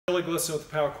Billy Glisson with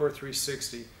the PowerCore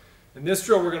 360. In this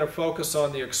drill, we're going to focus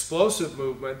on the explosive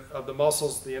movement of the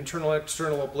muscles, the internal,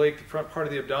 external oblique, the front part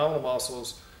of the abdominal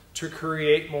muscles, to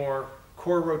create more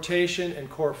core rotation and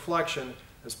core flexion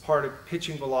as part of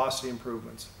pitching velocity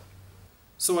improvements.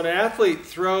 So when an athlete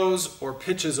throws or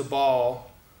pitches a ball,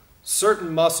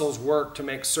 certain muscles work to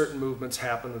make certain movements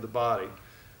happen to the body.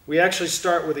 We actually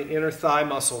start with the inner thigh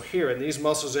muscle here, and these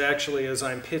muscles actually, as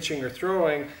I'm pitching or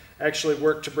throwing, actually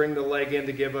work to bring the leg in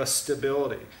to give us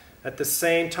stability. At the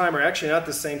same time, or actually not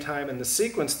the same time in the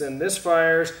sequence, then this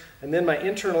fires, and then my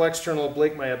internal, external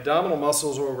oblique, my abdominal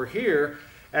muscles over here,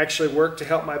 actually work to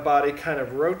help my body kind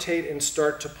of rotate and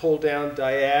start to pull down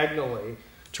diagonally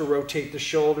to rotate the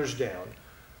shoulders down.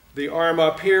 The arm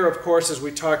up here, of course, as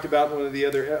we talked about in one of the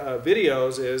other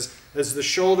videos, is as the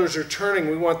shoulders are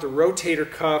turning, we want the rotator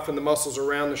cuff and the muscles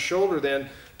around the shoulder then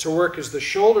to work as the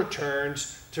shoulder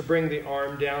turns to bring the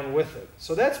arm down with it.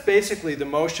 So that's basically the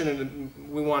motion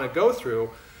we want to go through.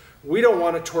 We don't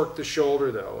want to torque the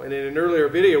shoulder though. And in an earlier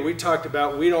video we talked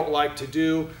about we don't like to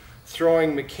do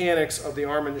throwing mechanics of the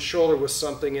arm and the shoulder with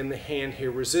something in the hand here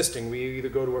resisting. We either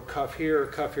go to a cuff here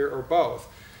or both.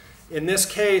 In this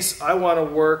case, I want to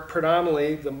work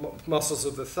predominantly the muscles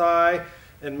of the thigh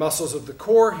and muscles of the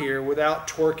core here without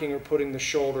torquing or putting the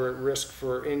shoulder at risk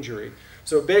for injury.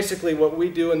 So basically what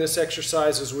we do in this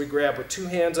exercise is we grab with two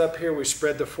hands up here, we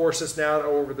spread the forces now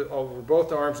over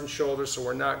both arms and shoulders, so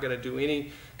we're not going to do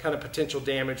any kind of potential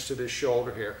damage to this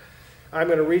shoulder here. I'm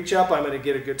going to reach up, I'm going to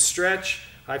get a good stretch.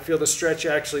 I feel the stretch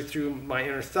actually through my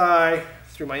inner thigh,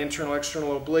 through my internal,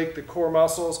 external oblique, the core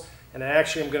muscles, and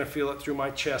actually I'm going to feel it through my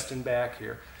chest and back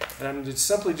here. And I'm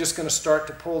simply just going to start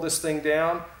to pull this thing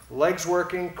down, legs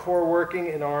working, core working,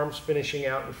 and arms finishing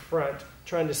out in front,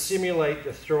 trying to simulate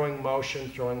the throwing motion,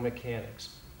 throwing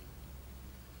mechanics.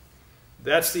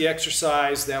 That's the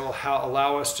exercise that will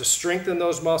allow us to strengthen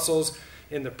those muscles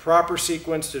in the proper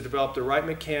sequence to develop the right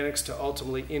mechanics to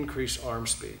ultimately increase arm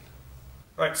speed.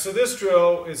 All right, so this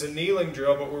drill is a kneeling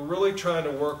drill, but we're really trying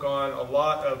to work on a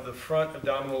lot of the front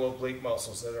abdominal oblique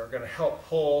muscles that are going to help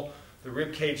pull the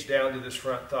rib cage down to this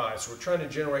front thigh. So we're trying to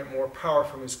generate more power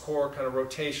from his core kind of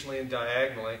rotationally and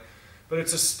diagonally, but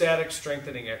it's a static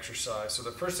strengthening exercise. So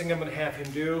the first thing I'm going to have him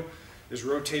do is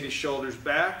rotate his shoulders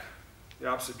back the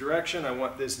opposite direction. I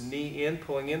want this knee in,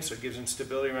 pulling in, so it gives him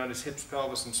stability around his hips,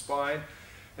 pelvis, and spine.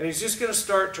 And he's just going to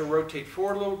start to rotate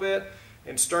forward a little bit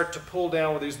and start to pull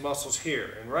down with these muscles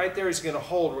here. And right there he's going to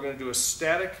hold. We're going to do a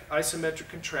static isometric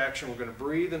contraction. We're going to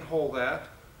breathe and hold that.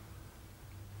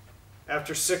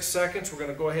 After 6 seconds, we're going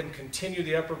to go ahead and continue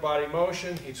the upper body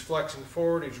motion. He's flexing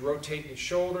forward, he's rotating his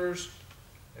shoulders,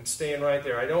 and staying right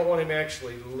there. I don't want him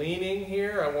actually leaning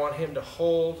here. I want him to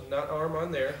hold, not arm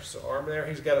on there, so arm there.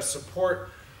 He's got to support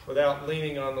without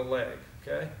leaning on the leg,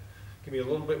 okay? Give me a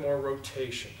little bit more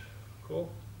rotation. Cool?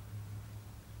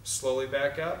 Slowly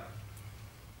back up.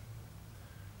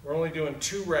 We're only doing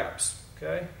 2 reps,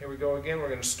 okay? Here we go again. We're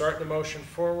going to start the motion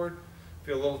forward.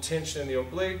 Feel a little tension in the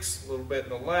obliques, a little bit in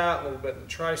the lat, a little bit in the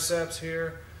triceps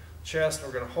here, chest.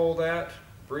 We're going to hold that.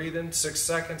 Breathe in, 6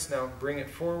 seconds. Now bring it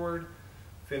forward.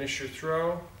 Finish your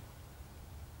throw. Make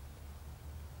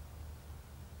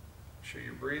sure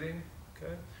you're breathing,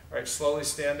 okay? All right, slowly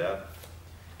stand up.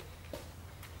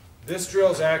 This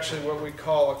drill is actually what we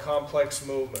call a complex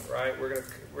movement, right?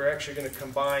 We're actually going to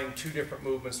combine 2 different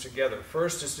movements together.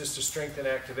 First is just a strength and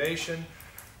activation.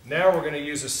 Now we're going to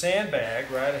use a sandbag,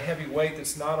 right? A heavy weight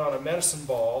that's not on a medicine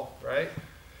ball, right?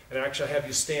 And actually I have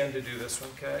you stand to do this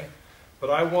one, okay? But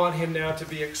I want him now to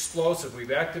be explosive.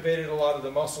 We've activated a lot of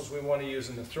the muscles we want to use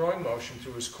in the throwing motion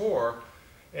through his core.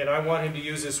 And I want him to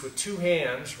use this with 2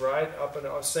 hands, right? Up in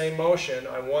the same motion.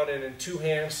 I want it in 2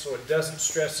 hands so it doesn't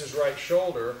stress his right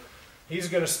shoulder. He's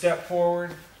going to step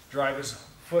forward, drive his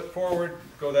foot forward,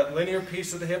 go that linear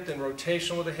piece of the hip, then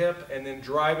rotational with the hip, and then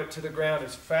drive it to the ground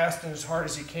as fast and as hard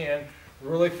as he can,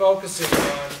 really focusing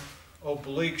on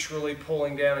obliques really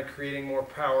pulling down and creating more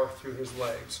power through his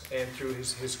legs and through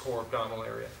his core abdominal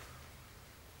area.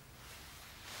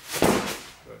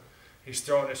 Good. He's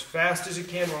throwing as fast as he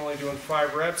can. We're only doing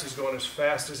 5 reps. He's going as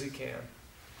fast as he can.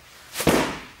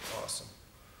 Awesome.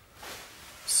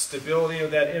 Stability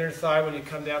of that inner thigh when you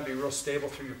come down, be real stable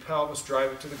through your pelvis,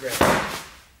 drive it to the ground.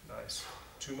 Nice.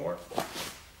 2 more.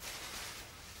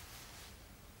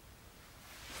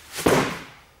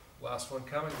 Last one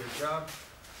coming, good job.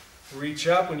 Reach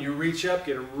up. When you reach up,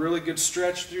 get a really good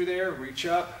stretch through there. Reach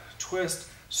up, twist,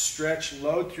 stretch,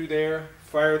 load through there,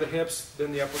 fire the hips,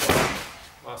 then the upper body.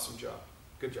 Awesome job.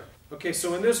 Good job. Okay,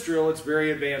 so in this drill, it's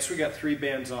very advanced. We got 3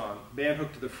 bands on. Band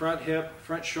hooked to the front hip,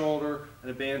 front shoulder,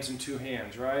 and a band's in 2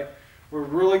 hands, right? we're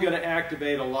really going to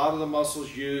activate a lot of the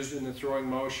muscles used in the throwing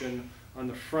motion on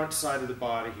the front side of the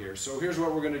body here. So here's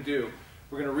what we're going to do.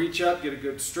 We're going to reach up, get a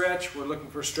good stretch. We're looking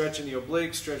for a stretch in the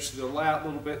oblique, stretch through the lat a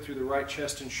little bit through the right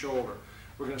chest and shoulder.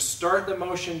 We're going to start the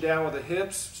motion down with the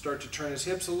hips, start to turn his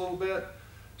hips a little bit,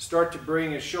 start to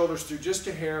bring his shoulders through just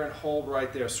a hair and hold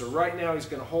right there. So right now he's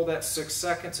going to hold that 6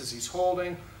 seconds as he's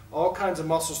holding. All kinds of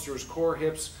muscles through his core,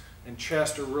 hips, and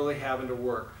chest are really having to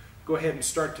work. Go ahead and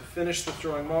start to finish the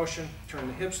throwing motion. Turn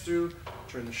the hips through,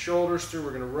 turn the shoulders through.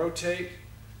 We're going to rotate.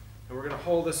 And we're going to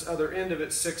hold this other end of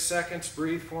it 6 seconds.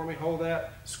 Breathe for me. Hold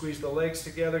that. Squeeze the legs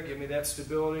together. Give me that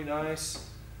stability. Nice.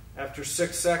 After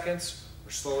 6 seconds,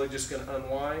 we're slowly just going to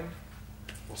unwind.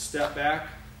 We'll step back.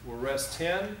 We'll rest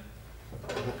 10.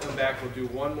 We'll come back. We'll do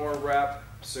one more rep,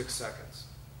 6 seconds.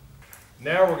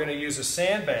 Now we're going to use a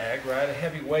sandbag, right? A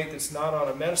heavy weight that's not on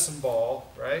a medicine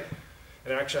ball, right?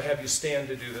 And actually I have you stand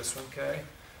to do this one, okay?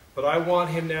 But I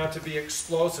want him now to be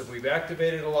explosive. We've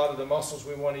activated a lot of the muscles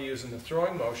we want to use in the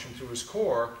throwing motion through his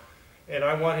core. And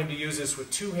I want him to use this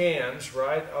with 2 hands,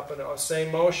 right? Up in the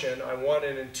same motion. I want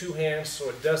it in 2 hands so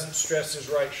it doesn't stress his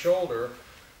right shoulder.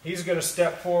 He's going to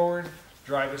step forward,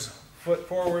 drive his foot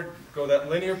forward, go that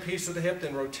linear piece of the hip,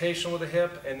 then rotation with the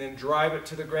hip, and then drive it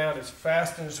to the ground as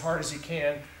fast and as hard as he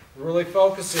can. Really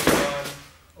focusing on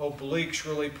obliques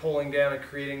really pulling down and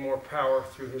creating more power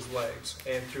through his legs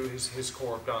and through his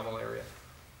core abdominal area.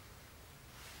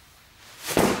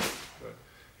 Good.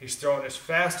 He's throwing as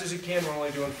fast as he can. We're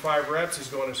only doing 5 reps. He's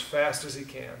going as fast as he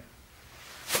can.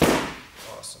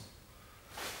 Awesome.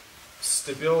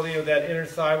 Stability of that inner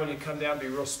thigh when you come down. Be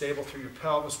real stable through your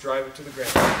pelvis. Drive it to the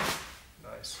ground.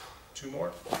 Nice. 2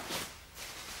 more.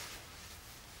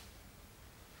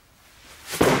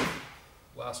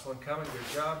 Last one coming.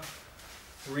 Good job.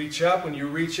 Reach up. When you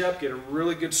reach up, get a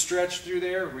really good stretch through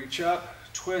there. Reach up,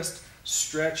 twist,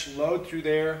 stretch, load through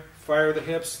there. Fire the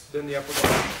hips, then the upper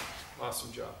body.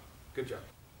 Awesome job. Good job.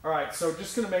 All right, so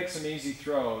just going to make some easy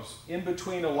throws. In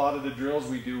between a lot of the drills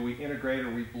we do, we integrate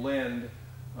or we blend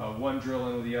one drill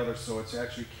into the other, so it's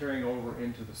actually carrying over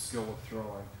into the skill of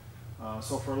throwing.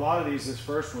 So for a lot of these, this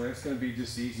first one, it's going to be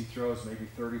just easy throws, maybe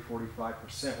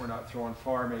 30–45%. We're not throwing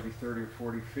far, maybe 30 or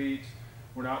 40 feet.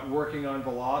 We're not working on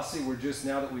velocity. We're just,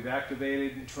 now that we've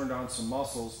activated and turned on some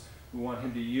muscles, we want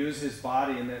him to use his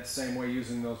body in that same way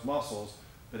using those muscles,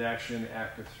 but actually in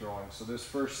active throwing. So this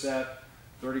first set,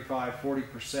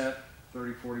 35–40%,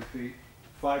 30–40 feet,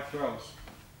 5 throws.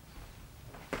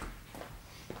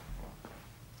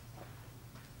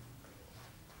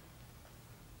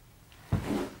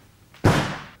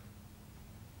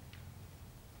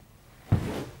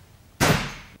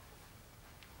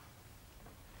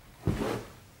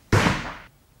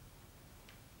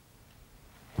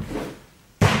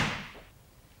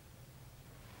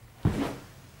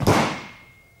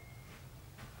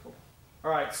 All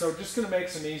right, so just going to make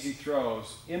some easy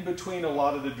throws. In between a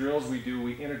lot of the drills we do,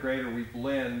 we integrate or we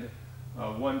blend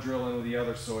one drill into the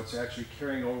other, so it's actually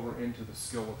carrying over into the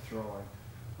skill of throwing.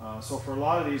 So for a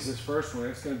lot of these, this first one,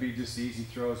 it's going to be just easy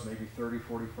throws, maybe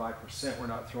 30–45%. We're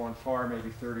not throwing far, maybe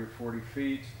 30 or 40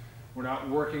 feet. We're not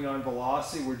working on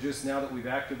velocity. We're just, now that we've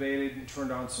activated and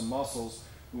turned on some muscles,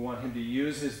 we want him to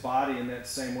use his body in that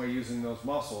same way using those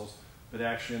muscles, but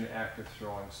actually in active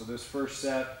throwing. So this first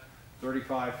set,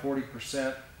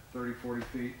 35–40%, 30–40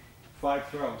 feet, 5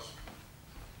 throws.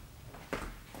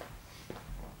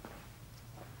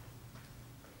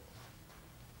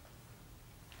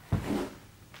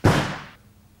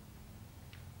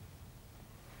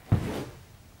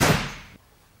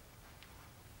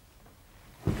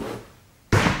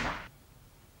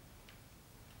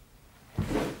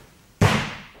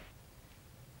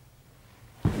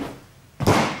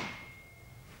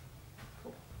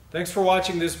 Thanks for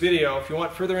watching this video. If you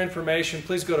want further information,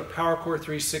 please go to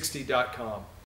PowerCore360.com.